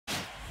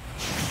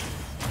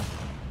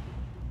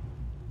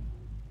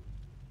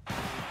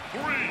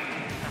3,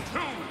 2,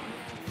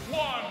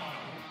 1,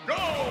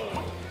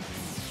 go!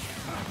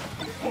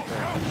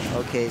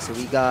 Okay, so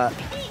we got...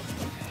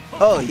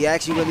 Oh, he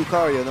actually went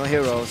Lucario, no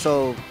hero.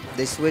 So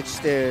they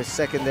switched their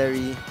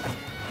secondary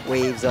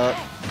waves up.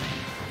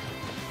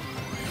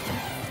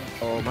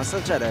 Oh, my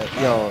son tried to...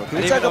 Yo,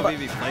 can we talk about...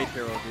 Vivi played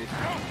hero, dude.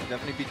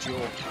 Definitely beat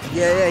Jewel.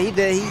 Yeah, he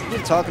did. He's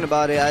been talking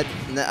about it.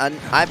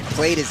 I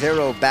played his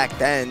hero back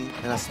then,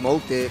 and I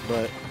smoked it,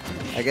 but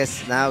I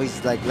guess now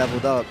he's like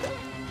leveled up.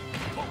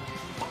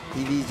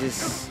 Vivi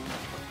just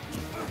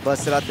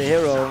busted out the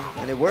hero,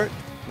 and it worked.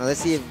 Now let's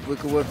see if we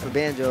could work for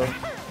Banjo.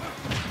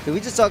 Can we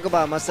just talk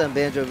about my son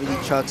Banjo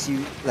really trucks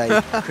you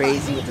like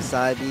crazy with the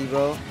side B,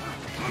 bro?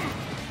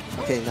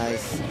 Okay,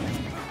 nice.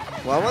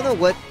 Well, I wonder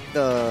what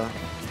the...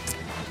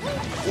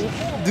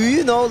 Do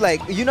you know,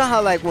 like, you know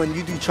how like when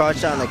you do charge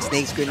shot like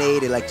Snake's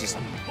grenade, it like just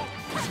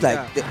like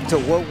so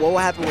what will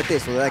happen with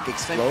this? Will it like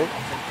explode?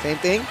 Same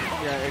thing?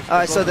 Yeah. All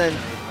right, so then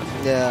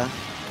yeah,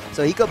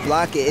 so he could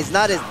block it. It's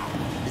not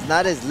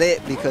as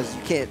lit because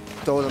you can't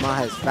throw them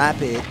out as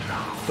rapid,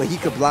 but he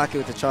could block it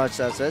with the charge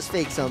shot. So that's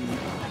fake something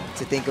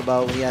to think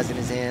about when he has it in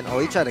his hand. Oh,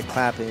 he tried to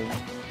clap him.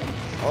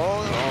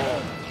 Oh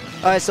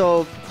no. All right,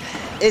 so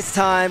it's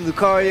time.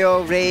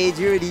 Lucario, Rage.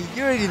 You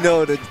already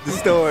know the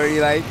story,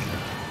 like.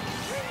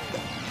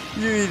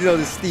 You already know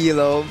the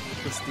Steelo.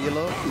 The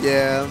Steelo?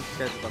 Yeah. This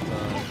guy's about to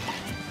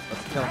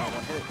kill him on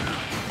one hit.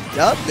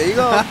 Yup, there you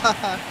go.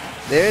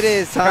 There it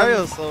is.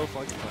 Lucario's so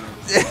fucking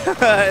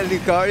funny.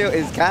 Lucario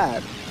is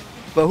cat.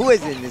 But who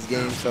is in this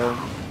game, so...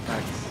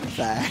 Facts.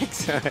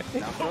 Facts. Alright.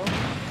 Down throw? A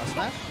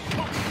smash?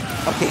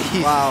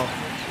 Okay. Wow.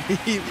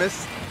 He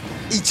missed.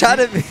 He tried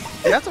to...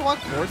 You have to walk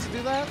forward to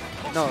do that?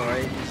 No,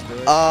 right? You just do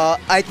it.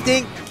 I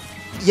think...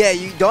 Yeah,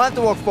 you don't have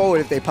to walk forward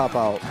if they pop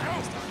out.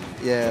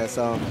 Yeah,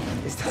 so...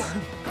 It's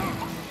time.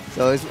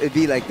 So it'd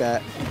be like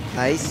that.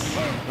 Nice.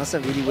 Must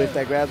have really whipped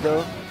that grab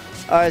though.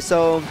 Alright,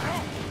 so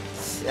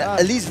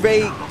at least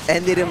Ray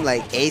ended him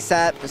like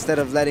ASAP instead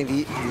of letting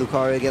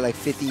Lucario get like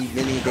 50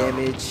 million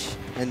damage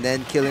and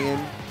then killing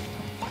him.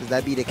 Because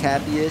that'd be the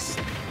cappiest.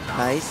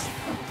 Nice.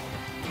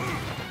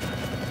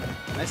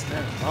 Nice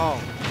stand. Oh,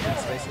 yeah,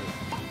 space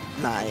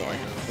it. Nah, yeah.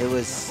 It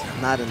was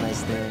not a nice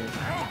stand.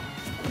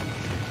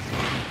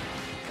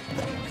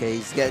 Okay,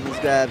 he's getting his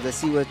grab. Let's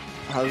see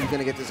how he's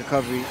gonna get this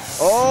recovery.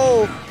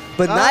 Oh!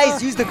 But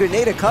nice, use the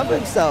grenade to cover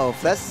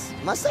himself. That's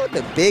my son with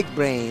the big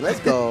brain. Let's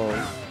go.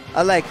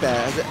 I like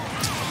that.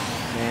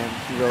 Man,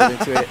 he rolled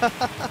into it.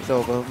 It's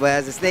over. But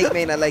as a Snake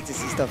main, I like to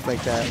see stuff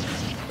like that.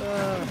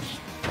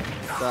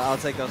 So I'll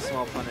take a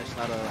small punish,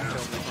 not a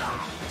kill me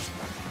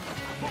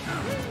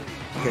punish.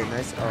 Okay,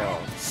 nice. Oh.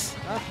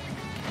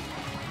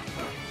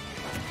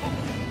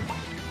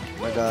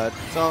 Oh my god.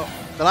 So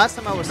the last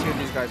time I was here,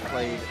 these guys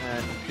played,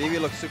 and Vivi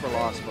looked super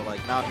lost, but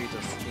like now he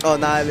just... Oh,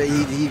 now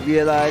he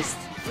realized.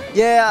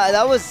 Yeah,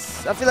 that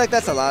was... I feel like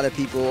that's a lot of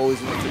people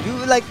always want to do.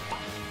 Like,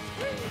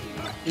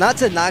 not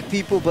to knock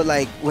people, but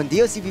like when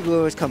DLC people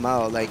always come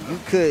out, like you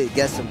could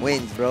get some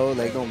wins, bro.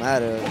 Like, no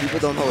matter. People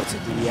don't know what to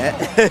do yet.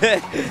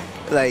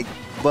 Like,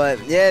 but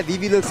yeah,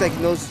 Vivi looks like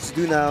he knows what to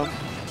do now.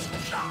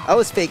 I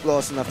was fake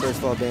lost in my first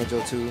fall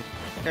Banjo too.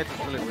 That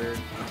guy's really weird.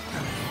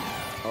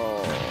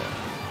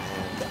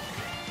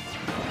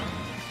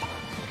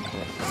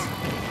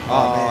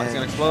 Oh, he's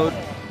gonna explode.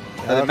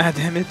 That did mad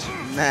damage.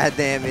 Mad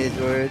damage,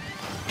 word.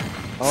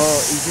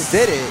 Oh, he just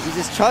did it. He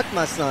just trucked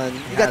my son.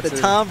 You got the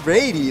Tom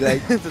Brady,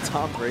 like the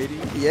Tom Brady.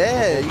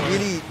 Yeah, you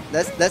really.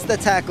 That's the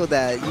tackle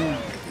that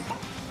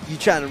you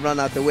trying to run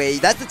out the way.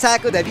 That's the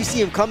tackle that if you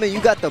see him coming, you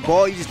got the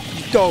ball, you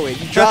throw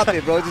it, you drop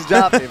it, bro. Just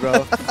drop it,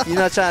 bro. You're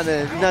not trying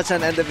to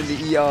end up in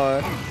the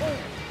ER.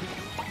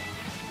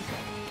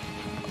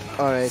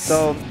 All right,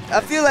 so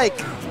I feel like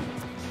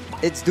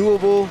it's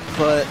doable,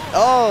 but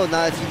oh,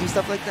 now if you do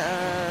stuff like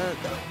that.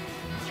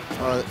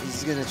 Oh,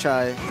 he's gonna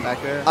try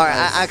back there. All right,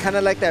 nice. I kind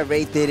of like that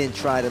Ray didn't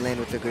try to land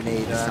with the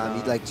grenade this time.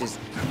 He like just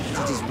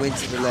went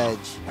to the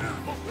ledge.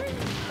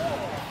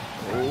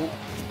 Oh.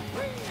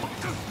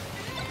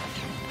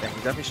 Yeah, he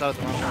definitely shot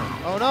at the wrong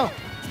one. Oh no!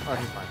 Oh,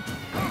 he's fine.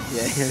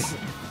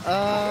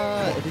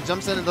 Yeah. If he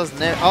jumps in and does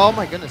nair. Oh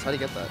my goodness, how'd he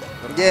get that?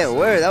 Yeah,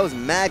 word. That was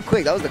mad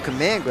quick. That was the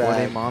command grab.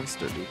 What a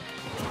monster, dude.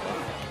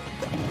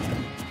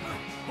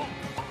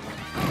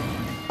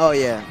 Oh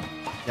yeah.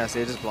 Yeah,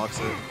 see, it just blocks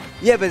it.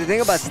 Yeah, but the thing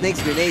about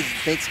Snake's grenade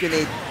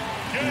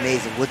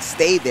amazing, would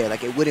stay there,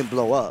 like it wouldn't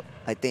blow up,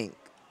 I think.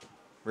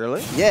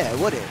 Really? Yeah, it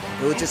wouldn't.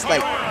 It would just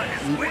like,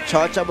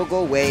 charge up would go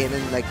away and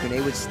then like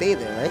grenade would stay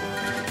there, right?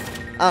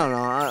 I don't know.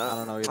 I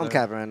don't know either. I'm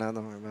capping right now,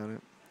 don't worry about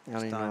it. I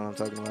don't even know what I'm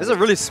talking about. This is a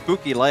really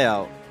spooky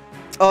layout.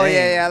 Oh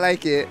yeah, I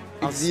like it.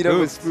 Xeno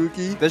was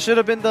spooky. This should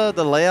have been the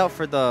layout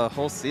for the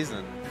whole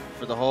season,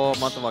 for the whole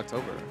month of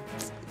October.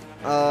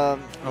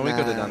 We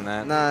could have done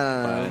that.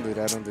 Nah, don't do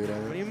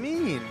that. What do you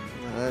mean?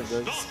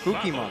 That's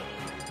spooky month.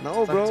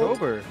 No, it's bro.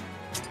 October.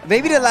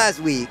 Maybe the last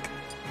week.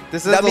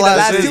 This is the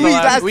last 2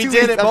 weeks. We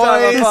did it,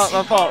 boys.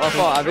 My fault.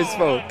 I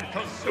misspoke.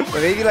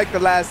 But maybe like the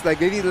last, like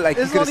maybe like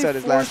you could have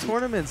started last week.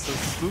 Tournaments of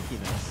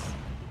spookiness.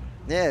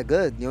 Yeah,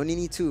 good. You only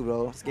need 2,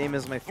 bro. This game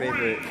is my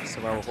favorite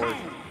survival horror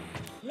game.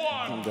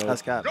 one,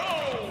 That's cap. go!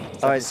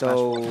 All right,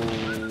 so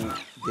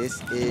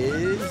this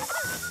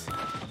is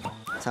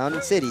Town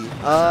and City.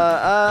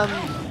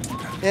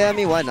 Yeah, I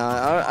mean, why not?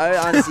 I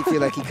honestly feel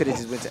like he could have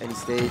just went to any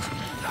stage.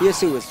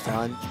 PS2 was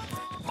fun.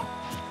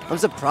 I'm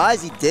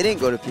surprised he didn't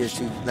go to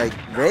PS2. Like,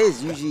 Ray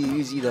is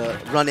usually the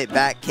run it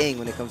back king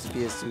when it comes to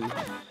PS2.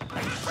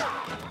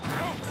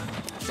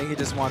 I think he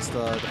just wants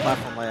the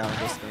platform layout of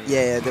this thing.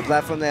 Yeah, the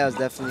platform layout is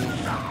definitely.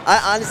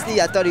 I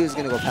thought he was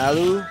gonna go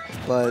Palu,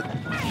 but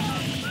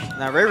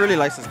Now Ray really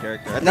likes his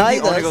character. I think No, he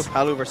he only does. goes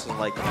Palu versus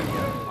like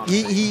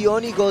he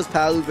only goes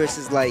Palu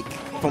versus like,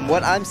 from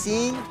what I'm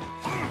seeing,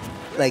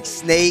 like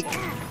Snake,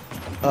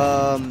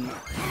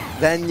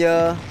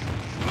 Venya,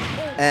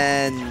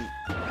 and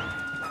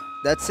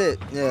that's it.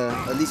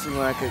 Yeah, at least from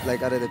what I could,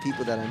 like, out of the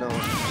people that I know.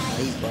 Nah,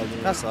 he's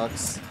bugging. That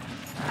sucks.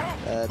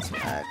 That's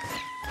whack.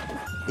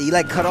 He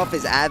like cut off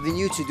his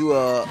avenue to do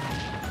a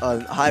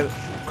high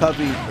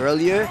recovery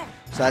earlier,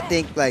 so I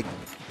think like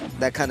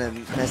that kind of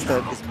messed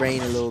up his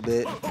brain a little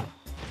bit.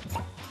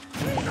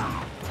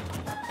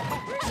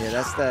 Yeah,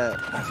 that's that.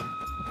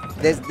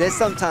 There's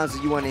some times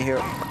that you want to hear,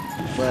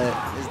 but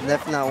it's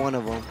definitely not one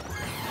of them.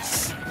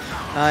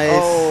 Nice.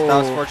 Oh. That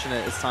was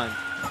fortunate. It's time.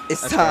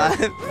 It's That's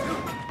time.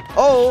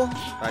 Oh,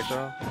 Back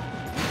throw.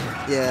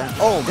 yeah.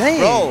 Oh, Dang.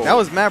 bro. That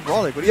was mad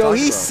brawling. What are you Yo,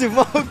 talking he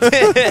about? smoked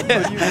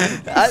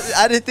it.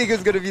 I didn't think it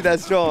was gonna be that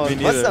strong. Me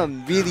What's neither.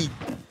 some really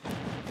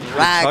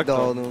Chucked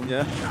ragdoll him. him?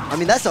 Yeah. I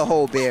mean, that's a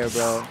whole bear,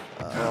 bro.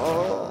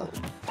 Oh,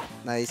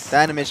 nice. The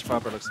animation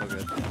proper looks so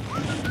good.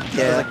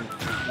 Yeah. There's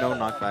like no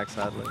knockback,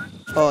 sadly.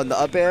 Oh, in the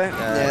up air?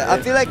 Yeah,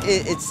 I feel like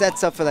it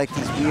sets up for like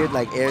these weird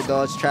like air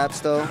dodge traps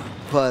though,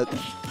 but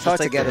it's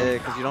hard to get it.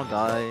 because you don't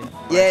die.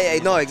 Yeah,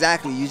 no,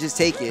 exactly. You just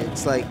take it.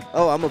 It's like,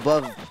 oh, I'm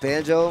above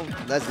Banjo.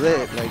 That's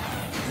lit. Like,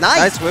 nice.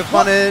 Nice whiff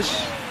punish.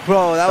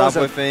 Bro, that Stop was a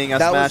whiffing. A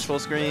that smash was- full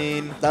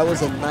screen. That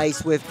was a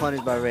nice whiff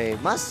punish by Ray.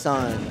 My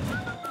son.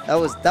 That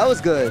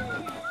was good.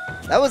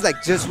 That was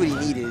like just what he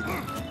needed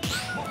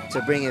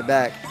to bring it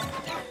back.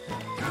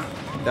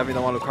 Definitely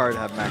don't want Lucario to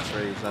have max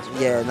rage. That's for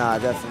Yeah, sure. nah,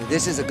 definitely.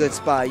 This is a good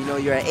spot. You know,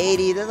 you're at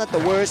 80. That's not the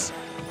worst.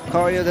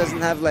 Lucario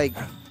doesn't have like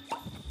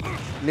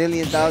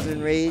million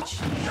thousand rage.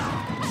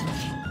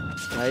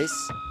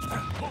 Nice.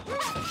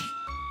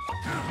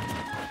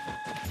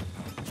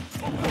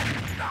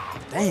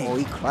 Dang. Oh,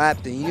 he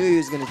clapped and you knew he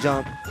was gonna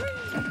jump.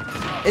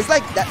 It's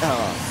like that.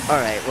 Oh, all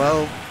right.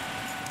 Well,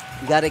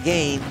 you got a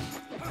game.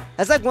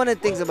 That's like one of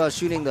the things about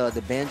shooting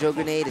the Banjo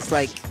grenade. It's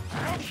like,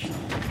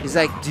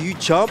 do you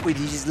jump or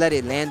do you just let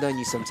it land on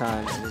you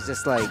sometimes? And it's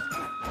just like,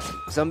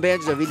 some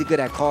Banjos are really good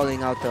at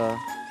calling out the,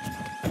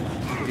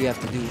 what do you have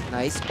to do?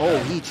 Nice. Oh,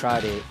 he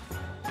tried it.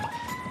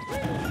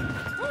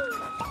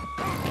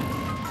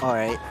 All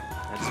right.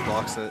 It just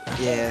blocks it.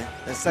 Yeah,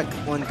 that's like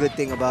one good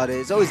thing about it.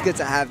 It's always good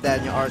to have that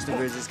in your Arsenal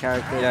versus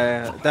character.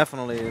 Yeah,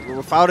 definitely.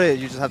 Without it,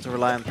 you just have to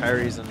rely on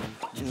parries and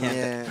you can't,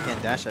 Yeah. you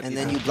can't dash at And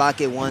people. then you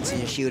block it once and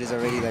your shield is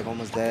already like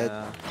almost dead.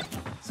 Yeah.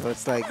 So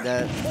it's like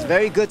that. It's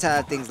very good to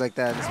have things like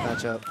that in this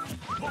matchup.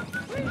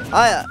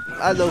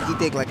 I low-key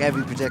think like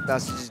every projectile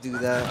should just do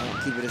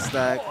that. Keep it a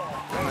stack.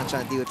 I'm not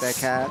trying to deal with that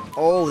cap.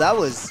 Oh, that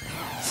was...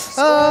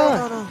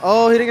 Ah! no.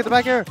 Oh, he didn't get the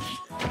back air.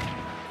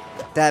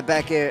 That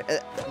back air.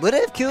 Would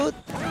it have killed?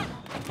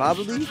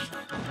 Probably.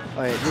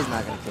 Alright, this is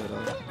not going to kill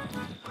though.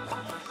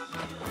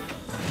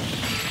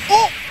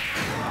 Oh!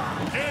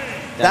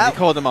 Damn, That- he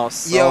called him out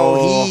so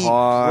Yo, he-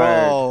 hard.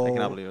 bro. I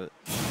cannot believe it.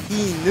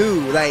 He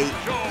knew.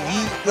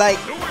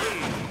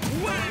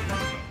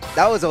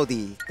 That was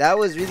OD. That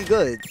was really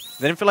good.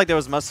 They didn't feel like there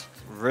was much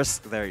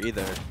risk there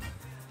either.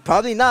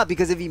 Probably not,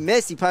 because if he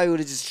missed, he probably would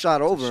have just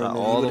shot over him. Shot and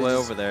he all the would've way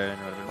just- over there and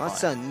it would have been My fine.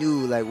 son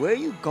knew, like, where are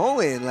you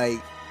going? Like,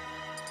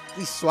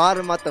 he swat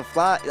him out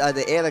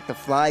the air like the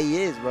fly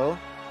he is, bro.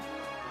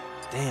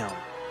 Damn.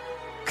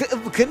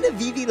 Couldn't the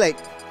Vivi, like...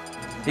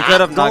 He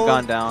could have not go-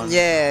 gone down.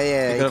 Yeah. He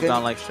could have couldn't-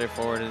 gone like straight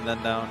forward and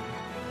then down.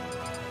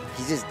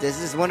 This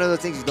is one of those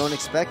things you don't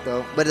expect,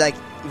 though. But, like,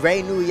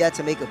 Ray knew he had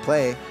to make a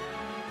play.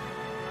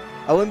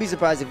 I wouldn't be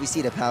surprised if we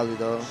see the Palu,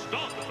 though.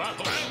 Start the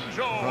battle.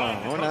 Banjo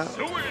Oh, and no.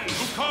 Kazooie,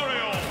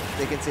 Lucario.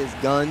 Sticking to his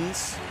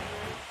guns.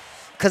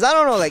 Because I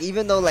don't know, like,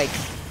 even though, like,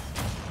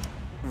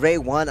 Ray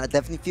won, I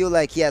definitely feel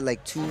like he had,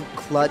 like, two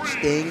clutch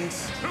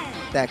things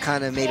that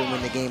kind of made him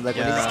win the game. Like,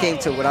 when it just Yeah. came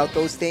to without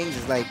those things,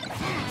 it's like,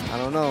 I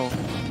don't know.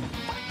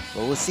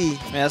 But we'll see.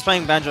 Man, that's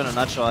playing Banjo in a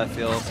nutshell, I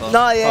feel. So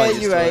No, yeah, probably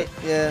used you're to right. it.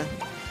 Yeah.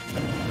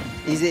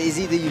 It's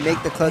either you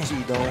make the clutch or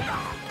you don't.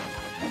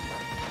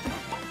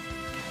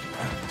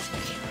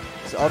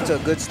 It's off to a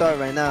good start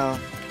right now.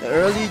 The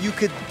earlier you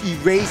could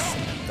erase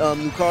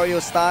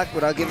Lucario's stock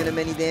without giving him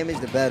any damage,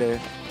 the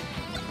better.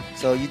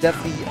 So you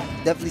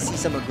definitely see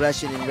some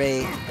aggression in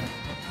Ray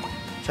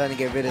trying to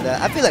get rid of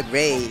that. I feel like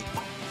Ray,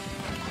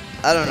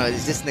 I don't know,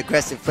 is just an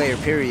aggressive player,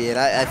 period.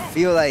 I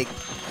feel like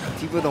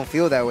people don't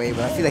feel that way,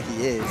 but I feel like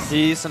he is.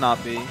 He used to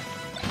not be.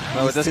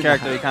 But with Used this to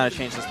character, not. he kind of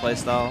changed his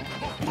playstyle.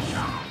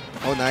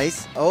 Oh,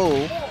 nice.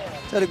 Oh,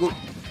 try to go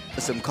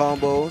with some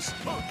combos.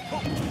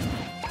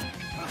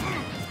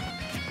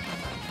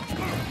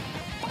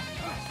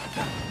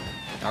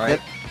 All right.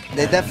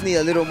 they're definitely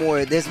a little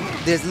more. There's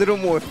a little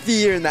more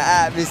fear in the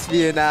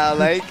atmosphere now,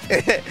 like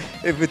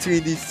in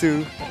between these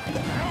two.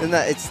 And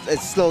it's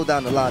slowed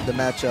down a lot, the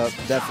matchup,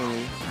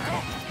 definitely.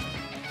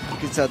 You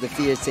can tell the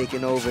fear is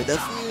taking over. The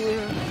fear.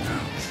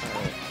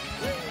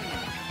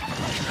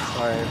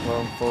 All right,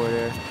 going forward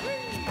here.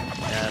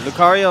 Yeah,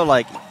 Lucario,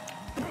 like,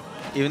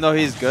 even though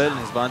he's good and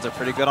his buttons are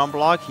pretty good on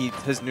block,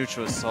 his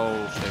neutral is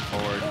so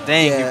straightforward.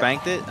 Dang, Yeah. he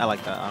banked it. I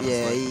like that, honestly.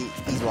 Yeah,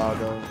 he's wild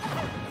though.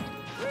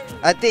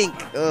 I think.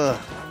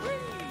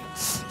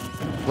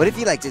 What if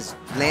he like just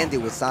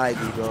landed with side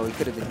B, bro? He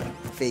could have been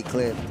fake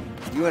clip.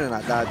 You wouldn't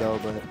have not died though,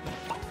 but.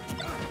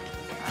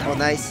 Oh,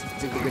 nice.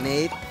 Took the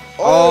grenade.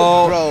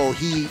 Oh, bro,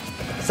 he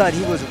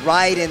was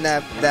right in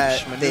that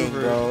thing,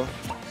 bro.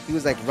 He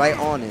was like right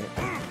on it.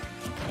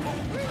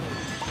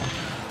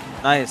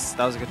 Nice.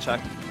 That was a good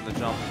check for the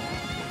jump.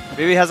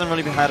 Vivi hasn't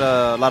really had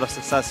a lot of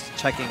success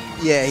checking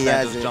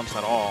Banjo's jumps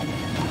at all.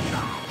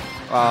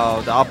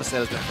 Wow, the opposite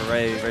has been for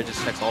Ray. Ray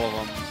just checks all of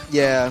them.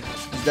 Yeah,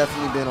 he's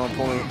definitely been on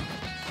point.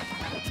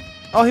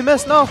 Oh, he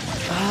missed. No.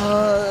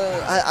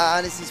 I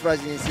honestly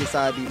surprised you didn't see a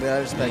side B, but I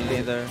respect it.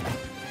 Either.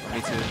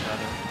 Me too.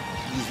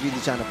 He's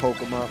really trying to poke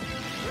him up.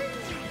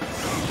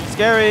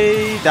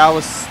 Scary. That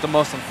was the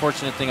most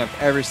unfortunate thing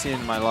I've ever seen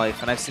in my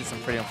life, and I've seen some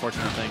pretty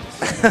unfortunate things.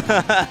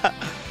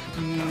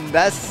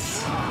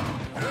 That's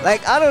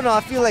like, I don't know.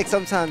 I feel like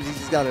sometimes you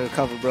just gotta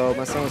recover, bro.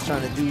 My son was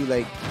trying to do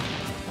like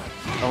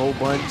a whole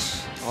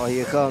bunch. Oh,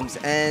 here it comes.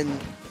 And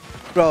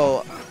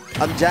bro,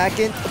 I'm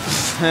jacking.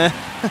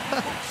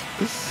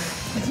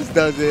 He just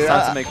does it. It's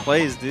time to make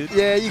plays, dude.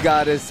 Yeah, you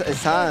got it.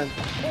 It's time.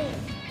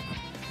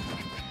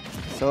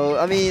 So,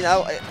 I mean,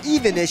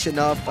 even-ish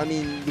enough. I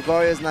mean,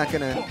 Lucario's not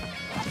going to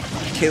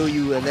kill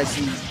you unless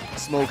you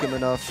smoke him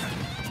enough.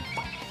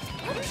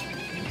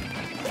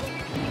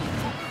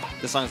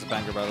 This song's a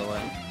banger, by the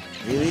way.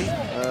 Really?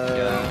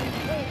 Yeah.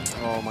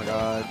 Oh, my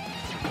God.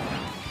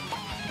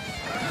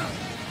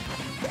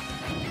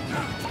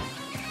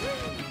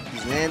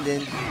 He's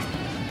landing.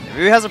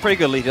 Vivi has a pretty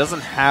good lead. He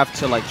doesn't have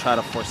to like try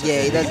to force it.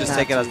 Yeah, he doesn't just have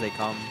take it to. as they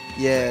come.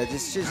 Yeah,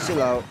 just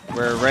chill out.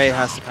 Where Ray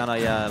has to kind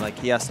of, like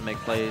he has to make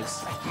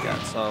plays. Yeah,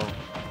 so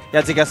he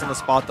has to guess on the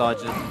spot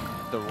dodge and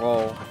the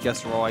roll.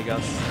 Guess roll, I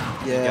guess.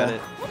 Yeah. You get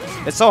it.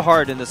 It's so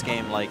hard in this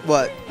game. Like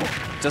What?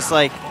 Just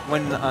like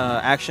when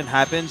action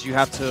happens, you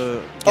have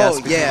to guess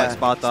between, like,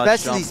 spot dodge,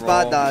 especially jump,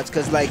 spot roll. dodge,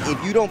 because like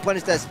if you don't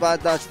punish that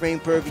spot dodge frame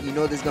perfect, you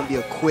know there's gonna be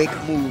a quick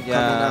move coming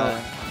out.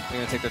 They're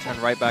gonna take their turn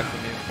right back from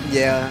you.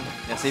 Yeah.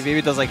 Yeah. See,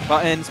 Vivi does like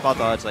button, spot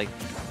dodge. Like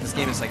this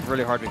game is like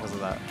really hard because of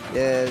that.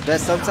 Yeah, but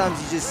sometimes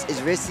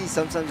it's risky.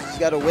 Sometimes you just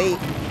gotta wait.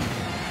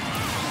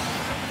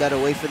 You gotta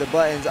wait for the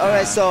buttons. All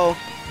right, so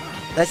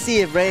let's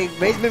see if Ray's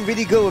been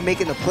really good with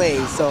making the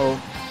plays. So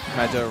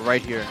I do it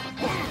right here.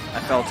 I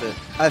felt it.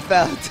 I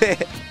felt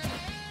it.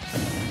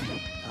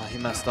 He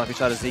messed up. He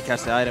tried to Z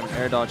catch the item,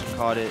 air dodge, and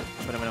caught it.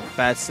 Put him in a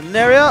bad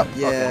scenario.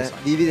 Yeah, okay,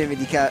 Vivi didn't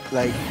really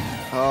like.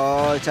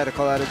 Oh, he tried to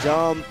call out a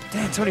jump.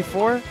 Damn,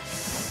 24.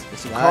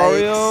 It's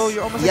Lucario.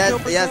 You're almost he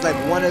has like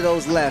one of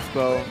those left,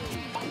 bro.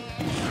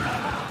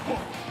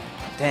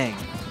 Dang,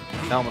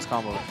 that almost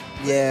comboed.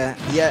 Yeah.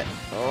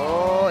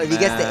 Oh, if he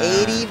gets to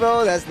 80,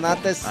 bro, that's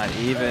not this. Not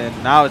even.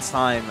 Now it's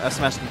time. F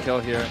smash can kill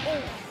here.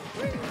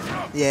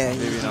 Yeah,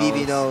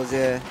 Vivi knows.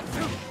 Yeah.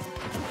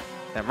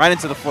 Damn, right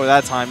into the floor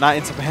that time, not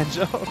into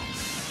Banjo.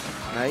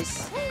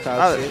 Nice.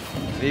 Crowd shit.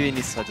 Vivi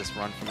needs to just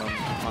run from him,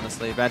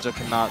 honestly. Banjo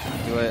cannot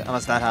do it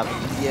unless that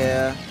happens.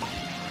 Yeah.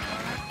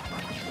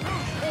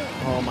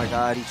 Oh my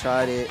God, he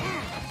tried it.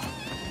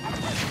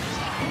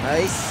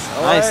 Nice.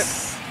 All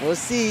nice. Right. We'll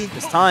see.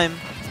 It's time.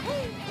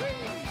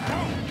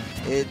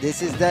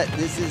 This is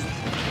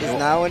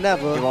now or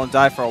never. He won't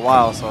die for a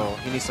while, so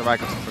he needs to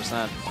rack up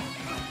some %.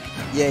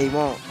 Yeah, he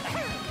won't.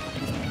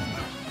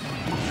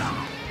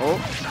 Oh,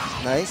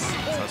 nice.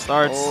 So it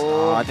starts.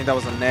 Oh. I think that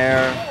was a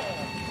nair.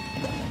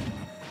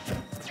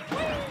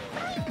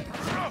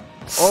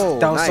 Oh,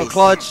 that was nice. so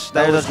clutch.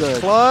 That was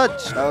good.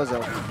 Clutch. That was a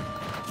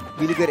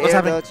really good What's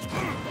air happening? dodge.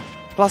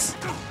 Plus.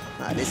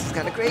 Nah, this is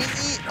kind of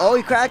crazy. Oh,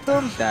 he cracked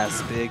him.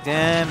 That's big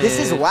damage. This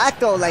is whack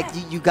though. Like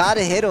you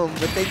gotta hit him,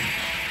 but they.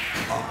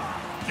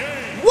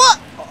 What?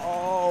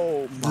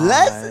 Oh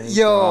my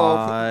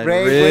God.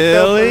 Ray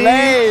really?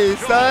 with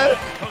the play, son.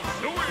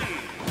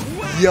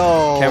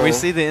 Yo. Can we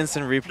see the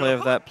instant replay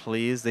of that,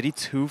 please? Did he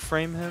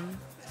two-frame him?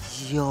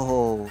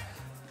 Yo.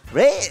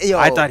 Ray. Yo.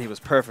 I thought he was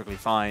perfectly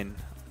fine.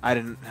 I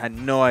had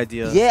no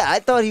idea. Yeah, I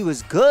thought he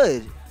was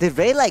good. Did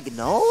Ray like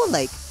know?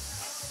 Like.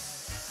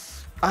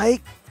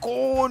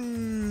 Icon.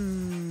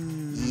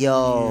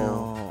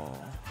 Yo.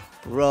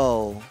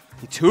 Bro.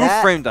 He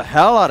two-framed the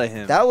hell out of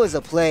him. That was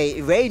a play.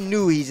 Ray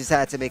knew he just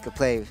had to make a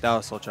play. That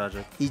was so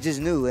tragic. He just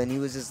knew, and he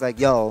was just like,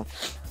 yo,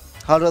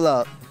 huddle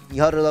up. He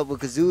huddled up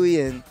with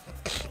Kazooie, and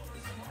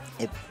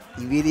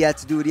he really had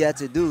to do what he had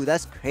to do.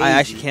 That's crazy. I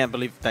actually can't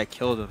believe that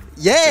killed him.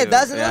 Yeah, too.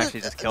 that's it another.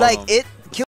 actually just killed like him.